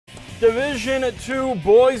Division II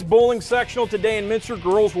boys bowling sectional today in Minster.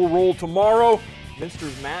 Girls will roll tomorrow.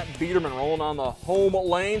 Minster's Matt Biederman rolling on the home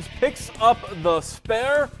lanes. Picks up the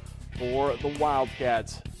spare for the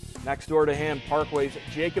Wildcats. Next door to him, Parkway's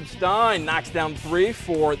Jacob Stein knocks down 3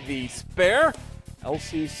 for the spare.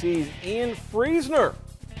 LCC's Ian Friesner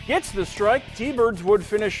gets the strike. T-Birds would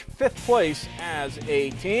finish 5th place as a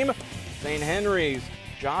team. St. Henry's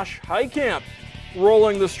Josh Heitkamp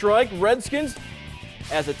rolling the strike. Redskins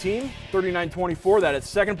as a team, 39-24, that is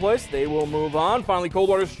 2nd place. They will move on. Finally,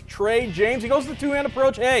 Coldwater's Trey James. He goes to the two-hand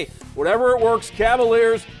approach. Hey, whatever it works.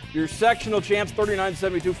 Cavaliers, your sectional champs,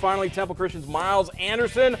 39-72. Finally, Temple Christian's Miles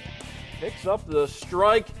Anderson picks up the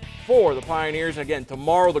strike for the Pioneers. Again,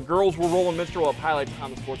 tomorrow the girls will roll in Minster. We'll have highlights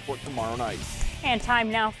on the Sports Court tomorrow night. And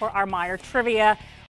time now for our Meyer Trivia.